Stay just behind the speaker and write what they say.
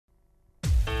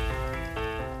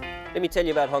Let me tell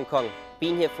you about Hong Kong.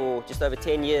 Been here for just over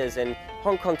 10 years, and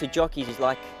Hong Kong to jockeys is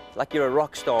like you're a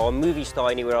rock star or a movie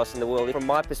star anywhere else in the world. From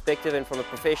my perspective and from a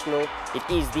professional, it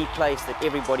is the place that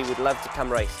everybody would love to come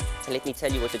race. And let me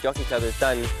tell you what the Jockey Club has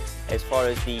done as far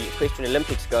as the Equestrian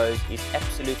Olympics goes is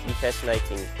absolutely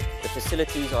fascinating. The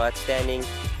facilities are outstanding,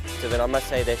 so that I must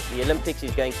say that the Olympics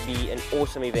is going to be an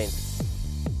awesome event.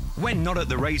 When not at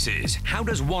the races, how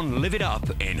does one live it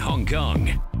up in Hong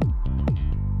Kong?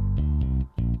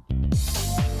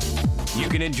 You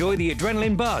can enjoy the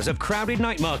adrenaline buzz of crowded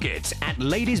night markets at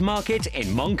Ladies Market in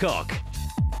Mong Kok.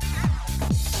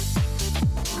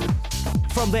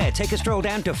 From there, take a stroll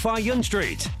down to Fa Yun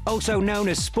Street, also known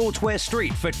as Sportswear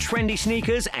Street for trendy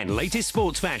sneakers and latest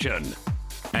sports fashion.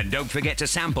 And don't forget to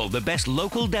sample the best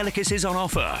local delicacies on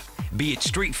offer, be it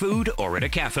street food or at a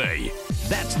cafe.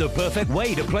 That's the perfect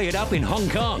way to play it up in Hong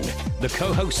Kong, the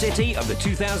co-host city of the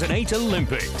 2008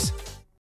 Olympics.